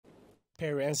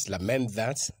Parents lament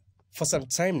that, for some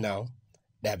time now,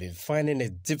 they have been finding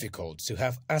it difficult to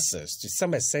have access to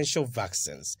some essential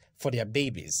vaccines for their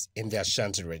babies in the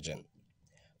Ashanti region.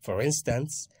 For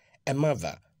instance, a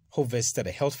mother who visited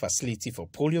a health facility for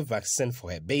polio vaccine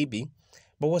for her baby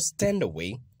but was turned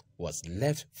away was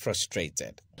left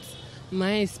frustrated.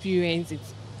 My experience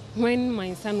is when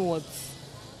my son was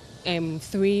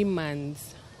 3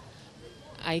 months,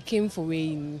 I came for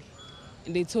weighing.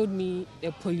 They told me the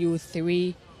polio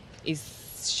 3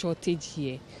 is shortage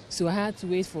here, so I had to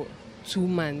wait for 2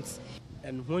 months.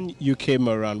 And when you came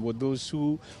around, were those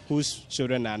whose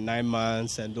children are 9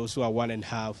 months and those who are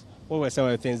 1.5, what were some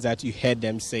of the things that you heard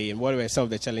them saying? What were some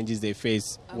of the challenges they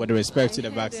faced with respect to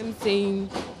the vaccine? I heard them saying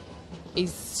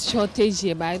it's shortage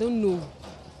here, but I don't know.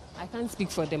 I can't speak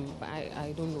for them, but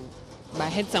I don't know. But I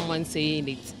heard someone saying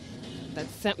it, that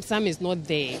some is not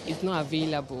there, it's not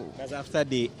available. Because after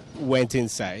they went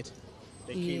inside,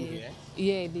 they came here?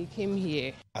 Yeah, they came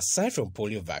here. Aside from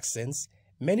polio vaccines,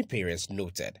 many parents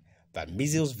noted that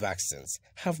measles vaccines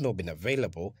have not been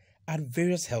available at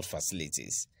various health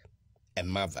facilities. A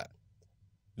mother,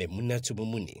 Memuna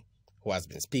Tumumuni, who has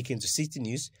been speaking to Citi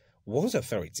News, wants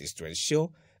authorities to ensure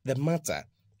the matter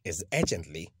is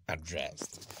urgently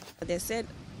addressed. They said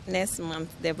next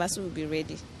month the vaccine will be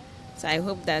ready. So I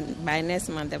hope that by next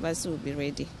month the vaccine will be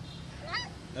ready.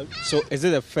 So is it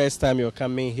the first time you're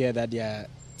coming here that they are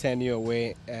turning you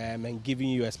away and giving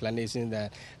you explanation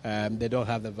that they don't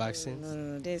have the vaccines?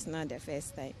 No, this is not the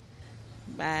first time.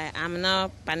 But I'm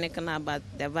not panicking about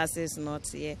the vaccines not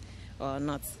here or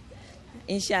not.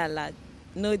 Inshallah,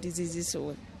 no diseases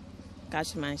will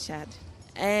catch my child.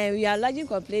 And we are lodging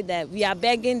complaint that we are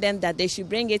begging them that they should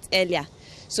bring it earlier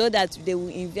so that they will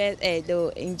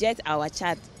inject our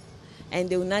child and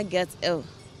they will not get ill.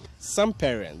 Some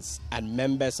parents and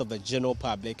members of the general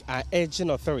public are urging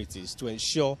authorities to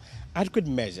ensure adequate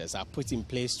measures are put in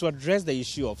place to address the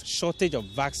issue of shortage of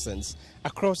vaccines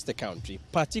across the country,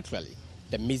 particularly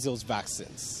the measles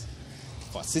vaccines.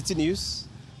 For Citi News,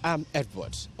 I'm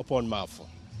Edward Oponmafo,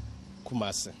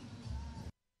 Kumasi.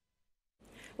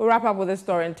 We'll wrap up with this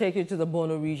story and take you to the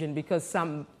Bono region because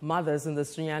some mothers in the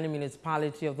Sunyani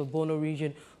municipality of the Bono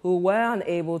region who were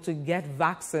unable to get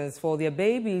vaccines for their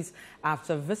babies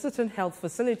after visiting health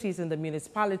facilities in the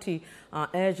municipality are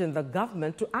urging the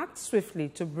government to act swiftly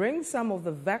to bring some of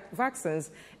the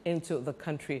vaccines into the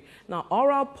country. Now,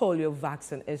 oral polio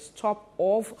vaccine is top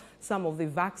of some of the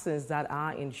vaccines that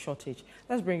are in shortage.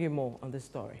 Let's bring you more on this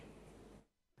story.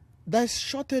 There is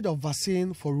shortage of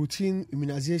vaccine for routine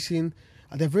immunization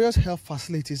at the various health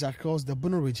facilities across the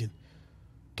Bono region.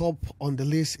 Top on the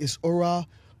list is oral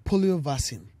polio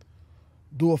vaccine.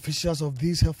 Though officials of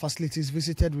these health facilities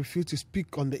visited refused to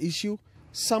speak on the issue,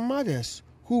 some mothers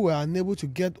who were unable to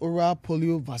get oral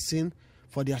polio vaccine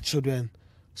for their children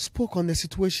spoke on the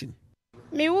situation.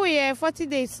 Me wo ye 40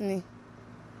 days ni.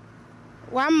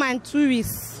 1 month 2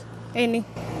 weeks any.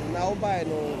 Now buy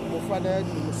no mo father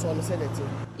mo son senator.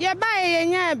 Ye buy ye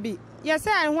nya bi. Ye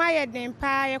say anwa ye den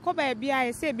pa ye ko ba bia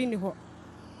ye say bi ni ho.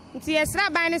 Nti ye sra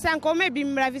ban ni san ko me bi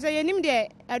mra fi say ye nim de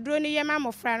aduro ni ye ma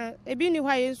mofra no e bi ni ho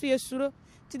ye nso ye suro.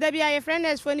 Ti da bia ye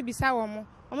friends fo ni bisa wo mo.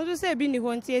 Omo so say bi ni ho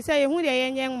nti ye say ye hu de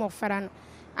ye nyen mofra no.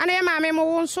 Ana ye ma me mo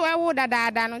wo nso e wo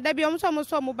dadaada no. Da bia omo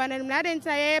so mo ba nanum na de nti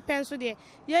ye penso de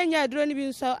ye nya aduro ni bi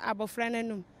nso abofra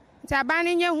nanum. Nti aban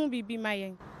ni nya hu bibi ma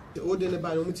ye. O de ne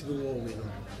ba no mti bi wo we no.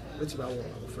 Mti ba wo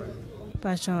abofra.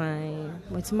 Passion,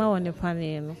 what's my one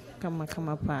panel? Come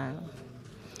pa.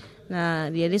 Na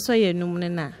the Eliso ye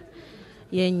numena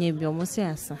ye nye bi almost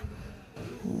asa.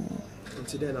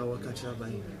 Today na work catch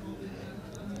by.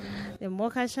 The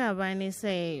more catch by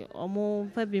say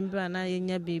omo pa bimbra na ye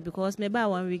nya bi because me ba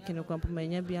 1 week no kwampa ma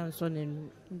nya bi am so na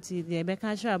nti the be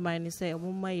catch by say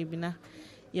omo ma ye bi na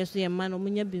yeso ye man omo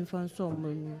nya bi mfa so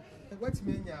omo. What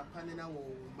me nya panel na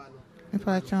wo man.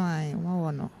 Passion ai wo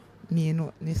no.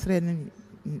 Mieno ni sre ni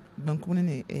bankum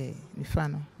ni ni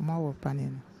fano ma wo pane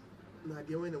no na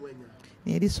de wena wenya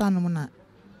ni edi so anum na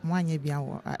mo anya bia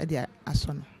wo e de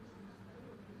aso no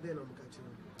de no mkachi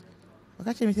no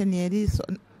okachi mi se ni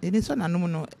edi so na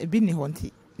anum no e bi ni ho nti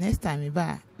next time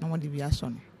ba na mo de bia aso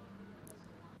no.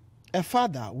 A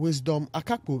father, Wisdom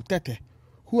Akakpo Tete,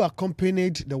 who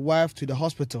accompanied the wife to the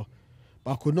hospital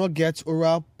but could not get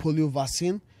oral polio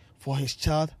vaccine for his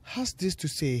child, has this to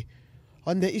say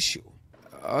on the issue.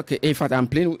 Okay, in fact, I'm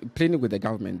pleading with the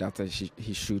government that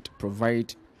he should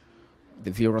provide the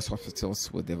various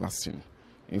hospitals with the vaccine.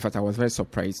 In fact, I was very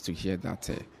surprised to hear that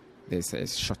there's a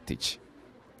shortage.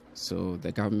 So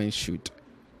the government should,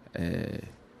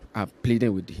 I'm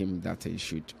pleading with him that he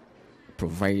should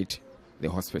provide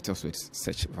the hospitals with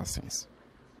such vaccines.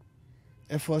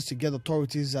 Efforts to get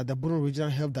authorities at the Bono Regional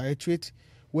Health Directorate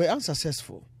were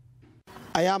unsuccessful.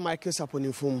 I am Michael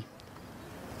Saponifum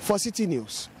for Citi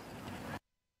News.